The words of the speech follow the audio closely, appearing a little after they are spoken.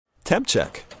Temp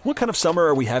check. What kind of summer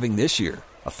are we having this year?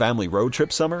 A family road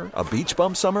trip summer? A beach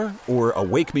bum summer? Or a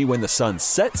wake me when the sun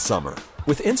sets summer?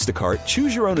 With Instacart,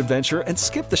 choose your own adventure and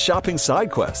skip the shopping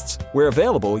side quests. Where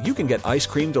available, you can get ice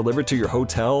cream delivered to your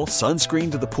hotel,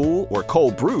 sunscreen to the pool, or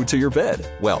cold brew to your bed.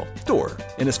 Well, door.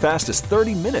 In as fast as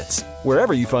 30 minutes.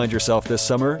 Wherever you find yourself this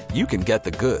summer, you can get the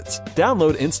goods.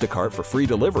 Download Instacart for free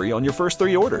delivery on your first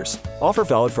 3 orders. Offer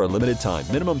valid for a limited time.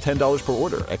 Minimum $10 per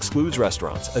order. Excludes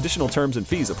restaurants. Additional terms and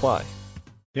fees apply.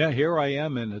 Yeah, here I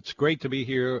am, and it's great to be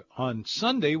here on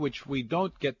Sunday, which we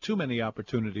don't get too many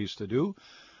opportunities to do.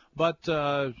 But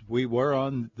we were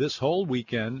on this whole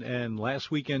weekend and last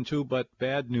weekend too, but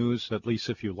bad news, at least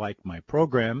if you like my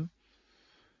program.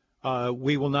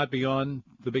 We will not be on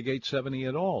the Big 870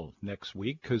 at all next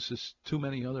week because there's too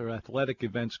many other athletic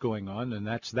events going on, and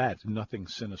that's that. Nothing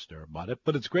sinister about it.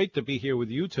 But it's great to be here with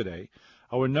you today.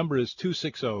 Our number is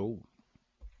 260-63,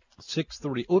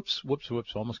 whoops,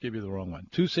 almost gave you the wrong one,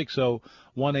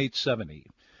 260-1870.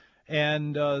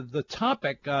 And the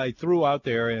topic I threw out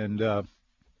there, and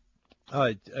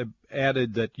I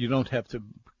added that you don't have to,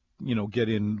 get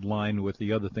in line with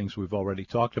the other things we've already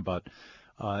talked about.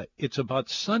 It's about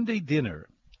Sunday dinner.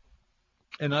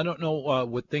 And I don't know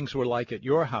what things were like at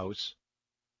your house,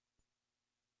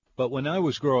 but when I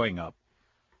was growing up,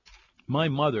 my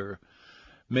mother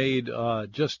made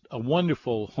just a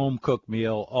wonderful home-cooked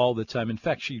meal all the time. In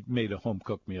fact, she made a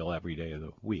home-cooked meal every day of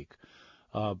the week.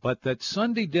 But that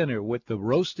Sunday dinner with the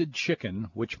roasted chicken,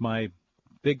 which my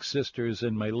big sisters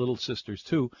and my little sisters,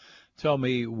 too, tell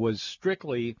me was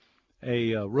strictly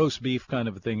a roast beef kind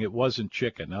of a thing. It wasn't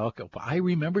chicken. Now, I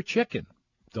remember chicken.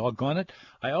 Doggone it.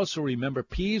 I also remember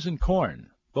peas and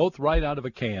corn, both right out of a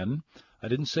can. I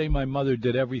didn't say my mother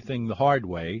did everything the hard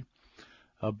way,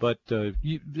 but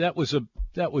that was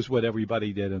what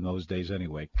everybody did in those days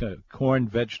anyway. Corn,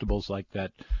 vegetables like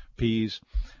that, peas.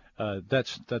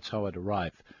 That's how it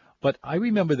arrived. But I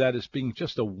remember that as being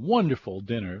just a wonderful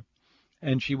dinner.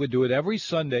 And she would do it every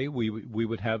Sunday. We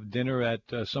would have dinner at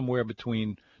somewhere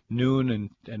between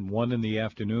noon and 1 in the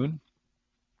afternoon.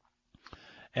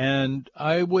 And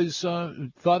I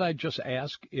thought I'd just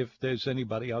ask if there's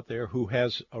anybody out there who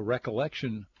has a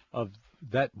recollection of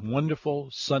that wonderful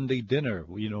Sunday dinner,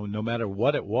 no matter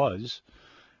what it was,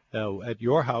 at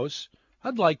your house.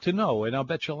 I'd like to know, and I'll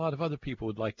bet you a lot of other people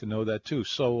would like to know that too.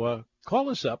 So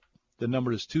call us up. The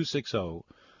number is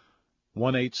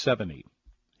 260-1870.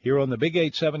 Here on the Big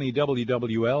 870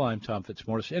 WWL, I'm Tom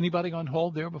Fitzmaurice. Anybody on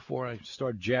hold there before I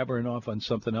start jabbering off on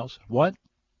something else? What?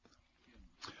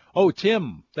 Oh,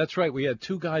 Tim. That's right. We had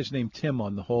 2 guys named Tim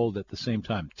on the hold at the same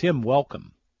time. Tim,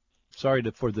 welcome. Sorry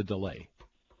for the delay.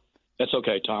 That's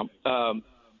okay, Tom.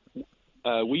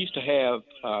 We used to have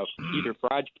either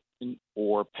fried chicken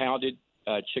or pounded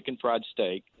chicken fried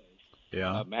steak,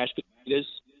 mashed potatoes,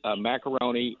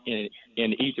 macaroni, in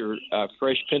either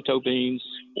fresh pinto beans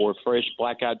or fresh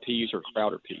black-eyed peas or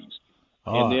Crowder peas.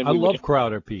 And then I love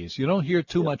Crowder peas. You don't hear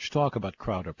too much talk about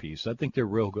Crowder peas. I think they're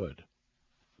real good.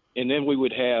 And then we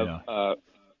would have a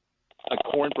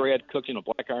cornbread cooked in a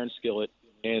black iron skillet.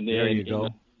 And then there you go.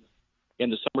 In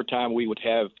the summertime, we would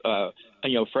have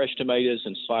fresh tomatoes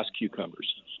and sliced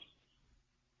cucumbers.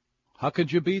 How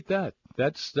could you beat that?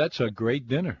 That's a great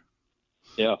dinner.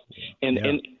 Yeah, and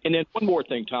then one more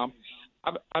thing, Tom.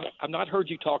 I've not heard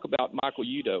you talk about Michael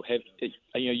Udo.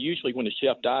 Usually when a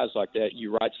chef dies like that,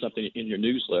 you write something in your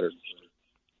newsletter.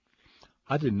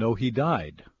 I didn't know he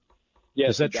died.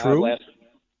 Yes, is that true?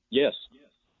 Yes.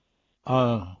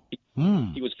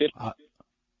 He was 50.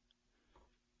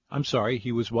 I'm sorry.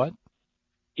 He was what?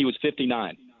 He was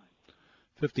 59.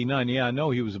 59. Yeah, I know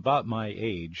he was about my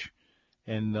age,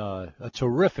 and a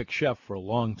terrific chef for a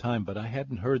long time. But I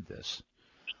hadn't heard this.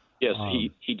 Yes,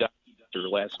 he died after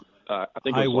last. I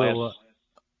think I it was will.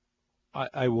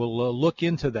 I will look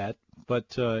into that.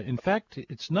 But in fact,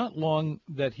 it's not long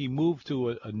that he moved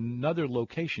to another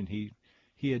location. He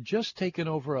had just taken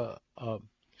over a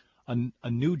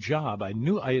new job. I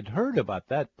had heard about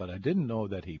that, but I didn't know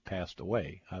that he passed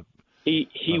away.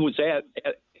 He was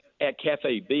at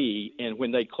Cafe B, and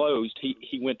when they closed,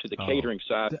 he went to the catering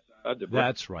side of the.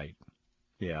 That's right.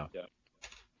 Yeah.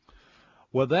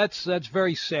 Well, that's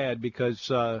very sad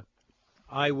because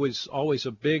I was always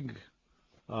a big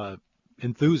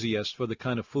enthusiast for the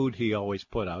kind of food he always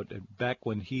put out. Back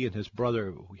when he and his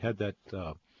brother had that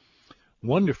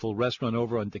wonderful restaurant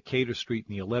over on Decatur Street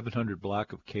in the 1100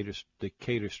 block of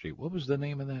Decatur Street. What was the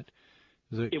name of that?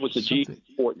 It was the G&E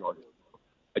Courtyard.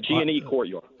 A G&E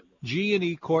Courtyard.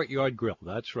 G&E Courtyard Grill.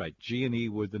 That's right. G&E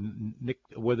were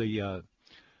the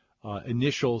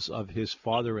initials of his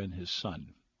father and his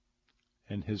son.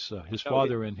 and his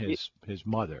father and his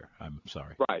mother. I'm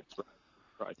sorry. Right.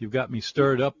 You've got me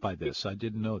stirred up by this. I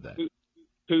didn't know that.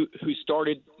 Who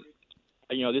started?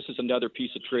 This is another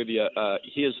piece of trivia.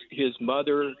 His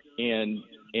mother and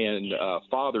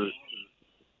father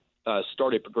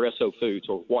started Progresso Foods,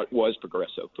 or what was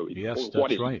Progresso Foods. Yes,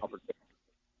 that's right.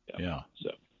 Yeah.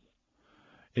 So,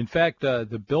 in fact,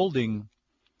 the building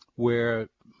where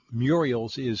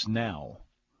Muriel's is now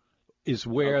is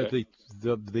where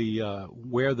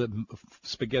where the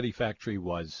spaghetti factory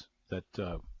was that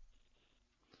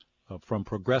from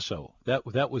Progresso.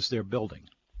 That was their building.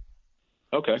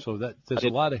 Okay. So there's a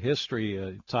lot of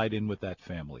history tied in with that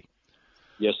family.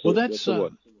 Yes. Well,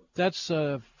 that's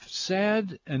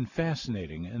sad and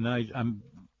fascinating, and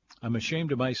I'm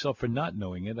ashamed of myself for not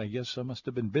knowing it. I guess I must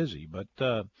have been busy, but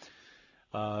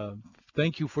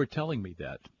thank you for telling me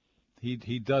that.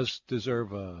 He does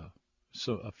deserve a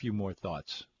few more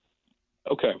thoughts.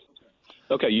 Okay.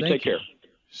 You take care.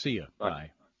 See ya.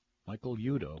 Bye. Michael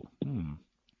Udo.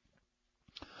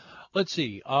 Let's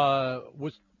see.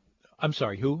 I'm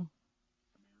sorry. Who?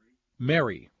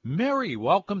 Mary. Mary,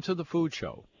 welcome to the Food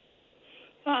Show.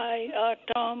 Hi,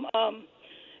 Tom.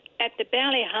 At the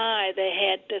Bali High, they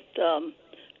had this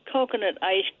coconut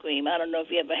ice cream. I don't know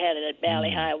if you ever had it at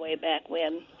Bali High way back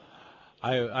when.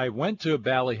 I went to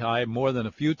Bali High more than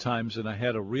a few times, and I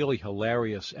had a really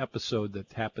hilarious episode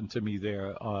that happened to me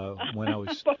there when I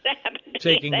was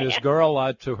taking this girl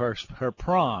out to her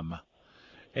prom,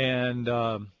 and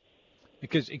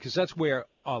because that's where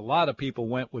a lot of people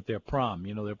went with their prom.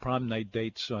 Their prom night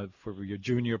dates for your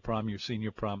junior prom, your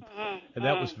senior prom, and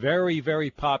that was very,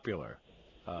 very popular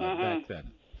back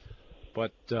then.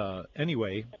 But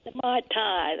anyway, the Mai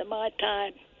Tai,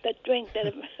 the drink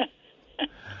that.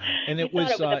 And it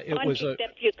was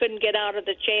except you couldn't get out of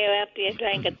the chair after you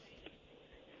drank it.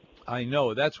 I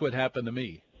know, that's what happened to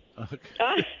me.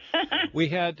 We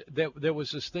had there was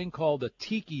this thing called a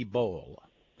tiki bowl.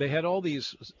 They had all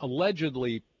these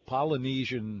allegedly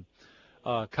Polynesian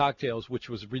cocktails, which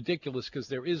was ridiculous because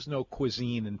there is no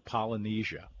cuisine in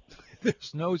Polynesia.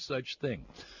 There's no such thing.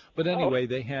 But anyway,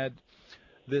 they had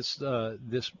this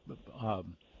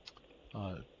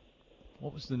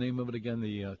what was the name of it again?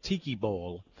 The tiki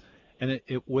bowl. And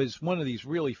it was one of these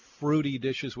really fruity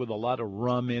dishes with a lot of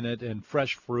rum in it and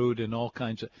fresh fruit and all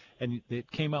kinds of, and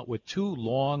it came out with 2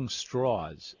 long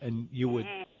straws, and you would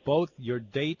both your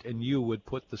date and you would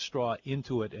put the straw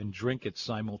into it and drink it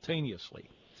simultaneously.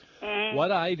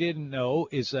 What I didn't know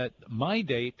is that my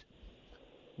date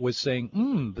was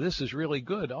saying, this is really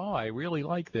good. Oh, I really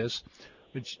like this.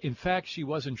 Which, in fact, she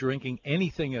wasn't drinking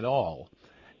anything at all.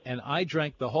 And I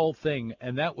drank the whole thing,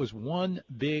 and that was one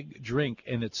big drink,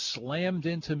 and it slammed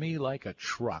into me like a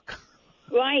truck.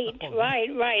 Right.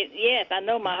 Yes, I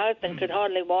know my husband could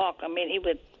hardly walk. I mean, he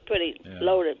was pretty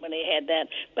loaded when he had that.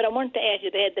 But I wanted to ask you,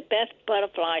 they had the best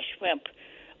butterfly shrimp.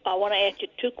 I want to ask you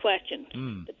 2 questions.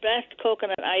 The best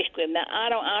coconut ice cream. Now, I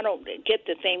don't get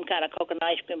the same kind of coconut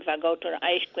ice cream if I go to an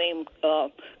ice cream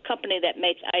company that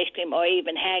makes ice cream, or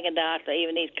even Haagen-Dazs, or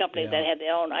even these companies that have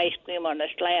their own ice cream on the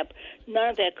slab. None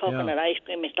of their coconut ice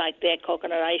cream is like their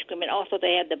coconut ice cream. And also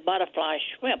they had the butterfly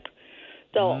shrimp.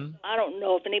 So I don't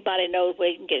know if anybody knows where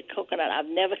you can get coconut. I've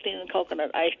never seen a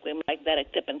coconut ice cream like that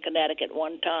except in Connecticut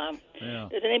one time. Yeah.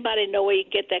 Does anybody know where you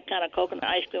can get that kind of coconut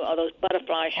ice cream or those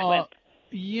butterfly shrimp?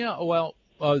 Yeah, well,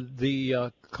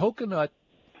 the coconut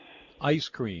ice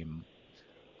cream,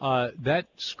 that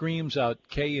screams out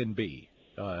K&B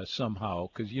somehow,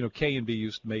 because, K&B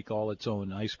used to make all its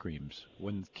own ice creams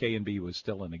when K&B was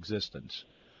still in existence.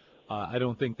 I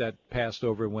don't think that passed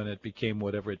over when it became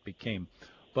whatever it became.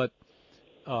 But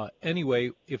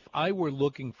anyway, if I were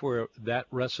looking for that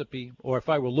recipe, or if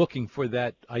I were looking for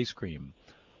that ice cream,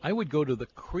 I would go to the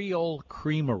Creole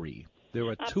Creamery. There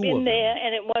are 2 of them. I've been there,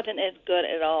 and it wasn't as good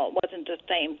at all. It wasn't the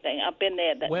same thing. I've been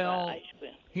there. Ice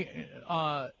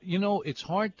cream. It's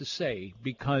hard to say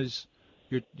because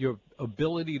your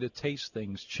ability to taste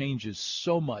things changes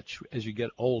so much as you get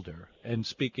older. And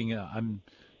speaking, I'm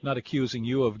not accusing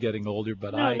you of getting older,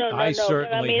 but I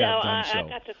certainly have done so. I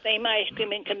got the same ice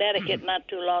cream in Connecticut not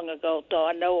too long ago, so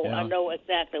I know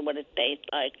exactly what it tastes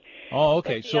like. Oh,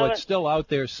 okay. So it's still out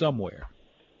there somewhere.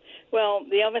 Well,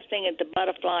 the other thing is the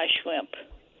butterfly shrimp.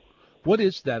 What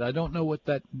is that? I don't know what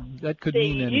that could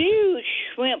mean. The huge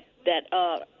shrimp that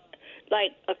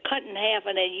like are cut in half,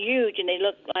 and they're huge, and they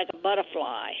look like a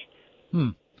butterfly.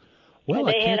 Well,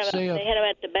 I can't say. They had them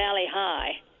at the Bali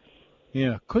High.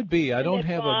 Yeah, could be. I don't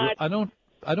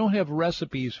have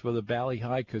recipes for the Bali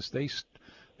High because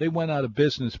they went out of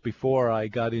business before I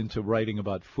got into writing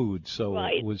about food. So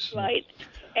it was right.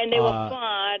 And they were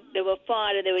fried. fried. They were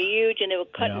fried, and they were huge, and they were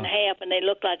cut in half, and they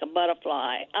looked like a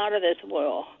butterfly. Out of this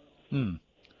world.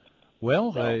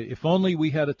 Well, if only we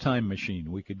had a time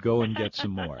machine, we could go and get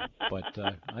some more. But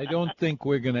I don't think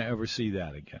we're going to ever see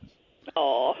that again.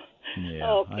 Oh.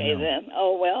 Yeah, okay, then.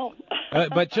 Oh, well.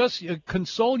 But just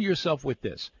console yourself with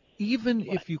this. Even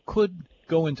if you could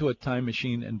go into a time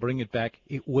machine and bring it back,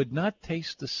 it would not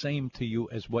taste the same to you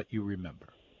as what you remember.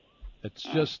 It's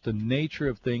just the nature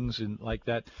of things and like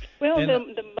that. Well,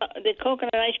 and the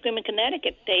coconut ice cream in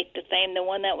Connecticut tastes the same, the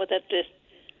one that was at this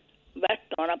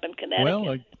restaurant up in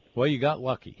Connecticut. Well, you got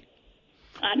lucky.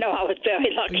 I know, I was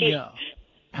very lucky. Yeah.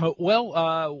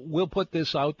 Well, we'll put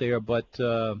this out there, but,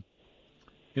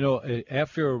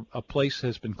 after a place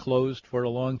has been closed for a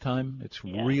long time, it's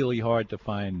really hard to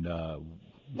find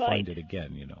it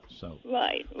again, So.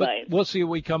 Right. We'll see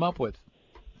what we come up with.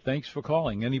 Thanks for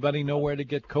calling. Anybody know where to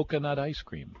get coconut ice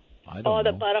cream? I don't know. Or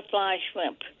the butterfly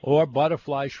shrimp. Or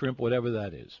butterfly shrimp, whatever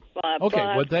that is.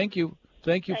 Okay, well, thank you.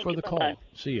 Thank you for the call. Bye.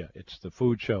 See ya. It's the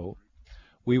Food Show.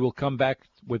 We will come back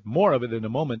with more of it in a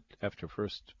moment. After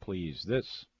first, please,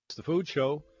 this. It's the Food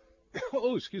Show.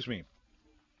 Oh, excuse me.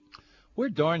 We're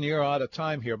darn near out of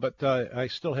time here, but I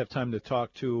still have time to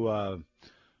talk to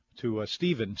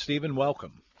Stephen. Stephen,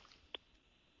 welcome.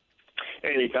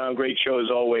 Hey, Tom. Great show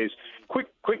as always. Quick,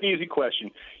 easy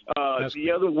question.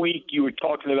 The other week you were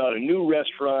talking about a new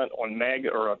restaurant on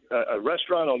a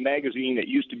restaurant on Magazine that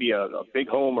used to be a big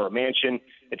home or a mansion.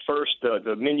 At first,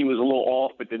 the menu was a little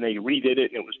off, but then they redid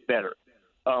it and it was better.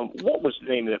 What was the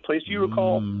name of that place? Do you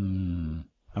recall?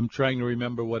 I'm trying to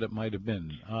remember what it might have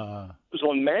been. It was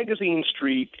on Magazine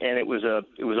Street, and it was a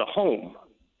home.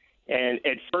 And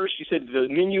at first, you said the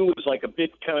menu was like a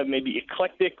bit kind of maybe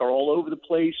eclectic or all over the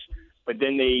place. But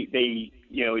then you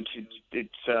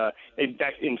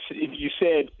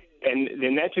said, and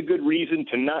then that's a good reason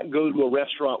to not go to a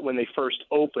restaurant when they first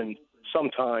opened.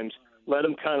 Sometimes let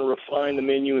them kind of refine the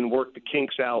menu and work the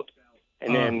kinks out,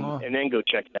 and then go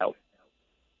check it out.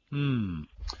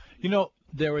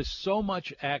 There is so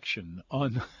much action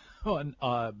on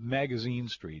Magazine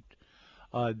Street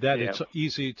that it's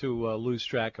easy to lose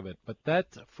track of it. But that,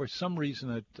 for some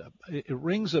reason, it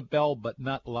rings a bell, but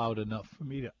not loud enough for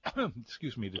me to to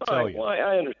tell you. Well,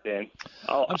 I understand.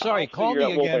 I'm sorry. Call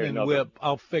me again, and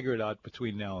I'll figure it out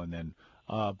between now and then.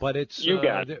 But it's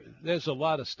there's a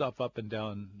lot of stuff up and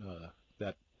down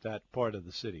that part of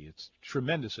the city. It's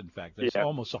tremendous. In fact, there's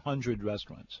almost 100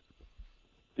 restaurants.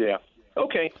 Yeah.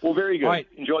 Okay. Well, very good. All right.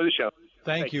 Enjoy the show.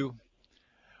 Thank you.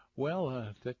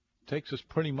 Well, that takes us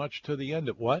pretty much to the end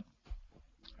of what?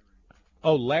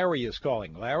 Oh, Larry is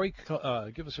calling. Larry,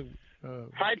 give us a...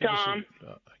 hi, Tom.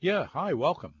 Hi,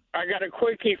 welcome. I got a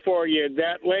quickie for you.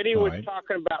 That lady was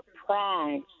talking about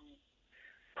prongs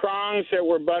that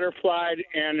were butterflied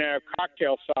in a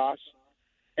cocktail sauce.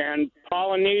 And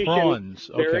Polynesian, prawns.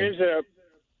 Okay.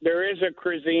 there is a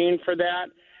cuisine for that.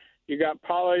 You got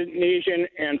Polynesian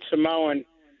and Samoan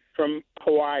from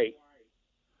Hawaii.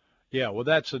 Yeah, well,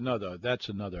 that's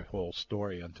another whole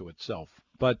story unto itself.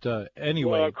 But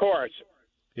anyway. Well, of course.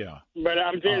 Yeah. But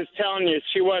I'm just telling you,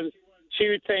 she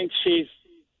thinks she's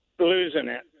losing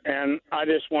it, and I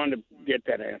just wanted to get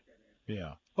that in.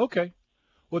 Yeah. Okay.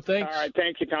 Well, thanks. All right.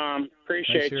 Thank you, Tom.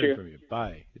 Appreciate you. From you.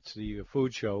 Bye. It's the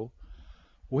Food Show.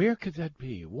 Where could that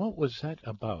be? What was that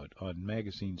about on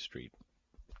Magazine Street?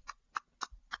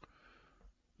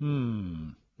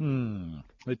 I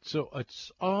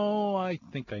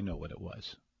think I know what it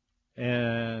was.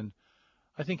 And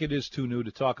I think it is too new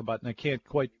to talk about, and I can't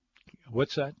quite,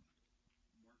 what's that?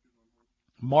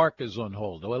 Mark is on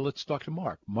hold. Well, let's talk to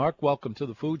Mark. Mark, welcome to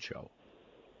the Food Show.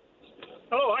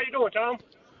 Hello, how you doing, Tom?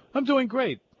 I'm doing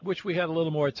great. Wish we had a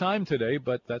little more time today,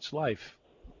 but that's life.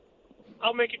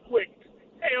 I'll make it quick.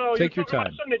 Hey, take your time.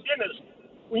 About Sunday dinners.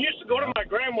 We used to go to my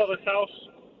grandmother's house,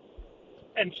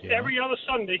 and every other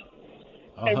Sunday,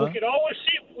 and we could always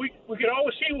see we could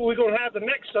always see what we were going to have the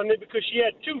next Sunday because she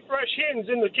had 2 fresh hens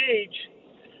in the cage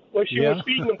where she was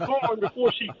feeding them corn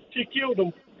before she killed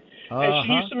them, and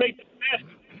she used to make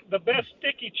the best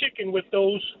sticky chicken with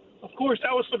those. Of course,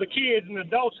 that was for the kids, and the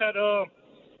adults had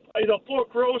either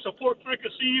pork roast, a pork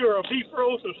fricassee, or a beef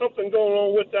roast, or something going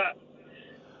on with that.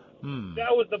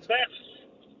 That was the best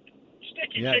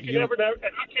sticky chicken ever,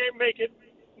 and I can't make it.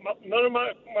 None of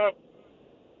my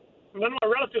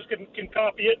relatives can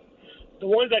copy it. The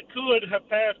ones that could have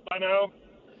passed by now.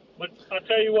 But I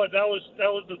tell you what, that was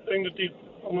the thing that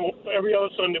every other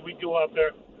Sunday we'd go out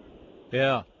there.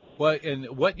 Yeah. Well,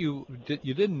 and what you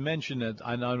didn't mention it,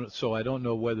 so I don't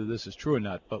know whether this is true or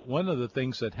not, but one of the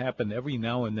things that happened every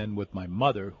now and then with my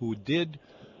mother, who did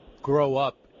grow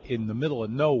up in the middle of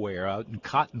nowhere out in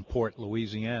Cottonport,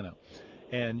 Louisiana,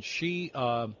 and she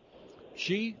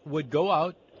would go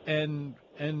out and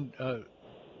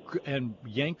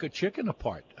yank a chicken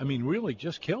apart. I mean, really,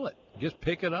 just kill it. Just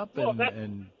pick it up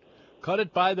and cut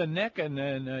it by the neck, and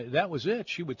then that was it.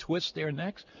 She would twist their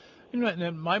necks.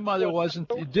 And my mother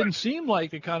it didn't seem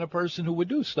like the kind of person who would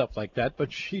do stuff like that,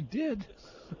 but she did.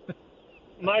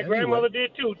 My grandmother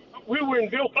did, too. We were in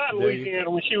Ville Platte, Louisiana,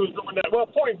 when she was doing that. Well,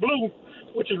 Point Blue,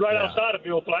 which is right outside of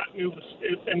Ville Platte.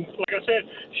 And like I said,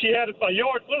 she had a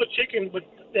yard full of chicken, but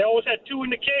they always had 2 in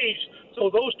the cage. So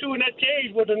those 2 in that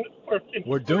cage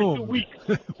were doomed. 2 weeks.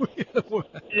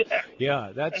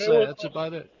 Yeah, that's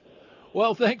about it.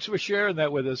 Well, thanks for sharing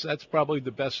that with us. That's probably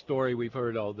the best story we've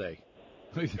heard all day.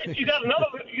 You got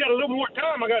a little more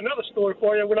time. I got another story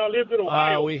for you. When I lived in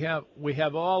Ohio, we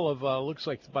have all of looks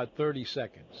like about 30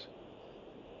 seconds,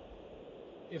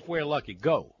 if we're lucky.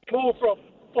 Go. Moved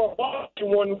for Boston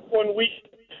one week,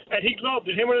 and he loved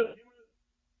it.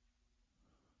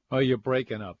 Oh, you're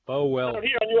breaking up. Oh well.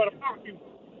 Here, I knew how to barbecue.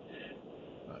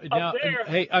 Now,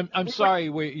 hey, I'm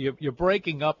sorry. You're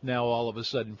breaking up now all of a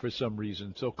sudden for some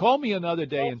reason. So call me another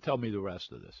day and tell me the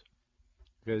rest of this,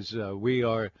 because we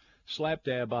are slap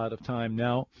dab out of time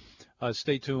now.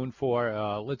 Stay tuned for,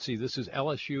 let's see, this is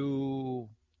LSU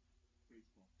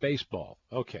baseball.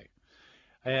 Okay.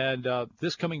 And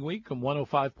this coming week on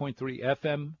 105.3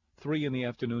 FM, 3 in the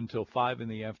afternoon till 5 in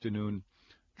the afternoon.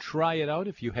 Try it out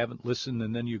if you haven't listened,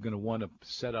 and then you're going to want to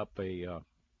set up a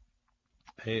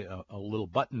little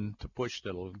button to push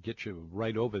that'll get you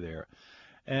right over there.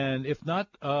 And if not,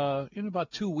 in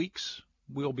about 2 weeks,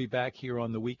 we'll be back here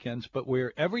on the weekends, but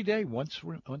we're every day, once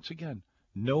again.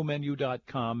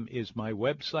 NoMenu.com is my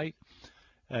website,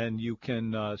 and you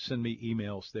can send me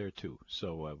emails there too.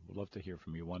 So I would love to hear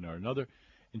from you one or another.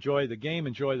 Enjoy the game,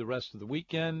 enjoy the rest of the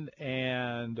weekend,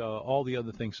 and all the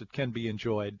other things that can be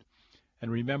enjoyed. And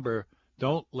remember,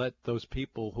 don't let those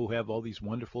people who have all these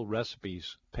wonderful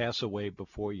recipes pass away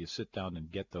before you sit down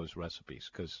and get those recipes,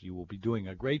 because you will be doing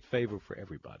a great favor for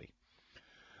everybody.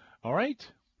 All right?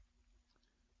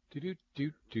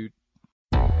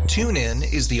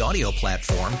 TuneIn is the audio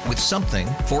platform with something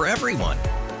for everyone.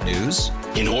 News.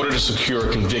 In order to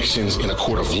secure convictions in a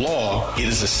court of law, it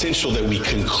is essential that we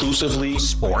conclusively.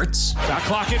 Sports. Shot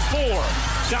clock at 4.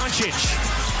 Doncic.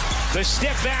 The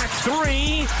step back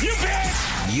 3. You bet.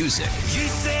 Music. You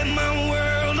set my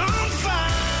world on fire.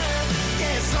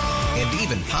 Yes, and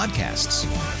even podcasts.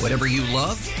 Whatever you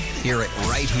love, hear it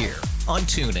right here on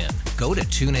TuneIn. Go to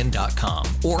TuneIn.com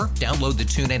or download the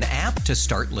TuneIn app to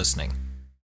start listening.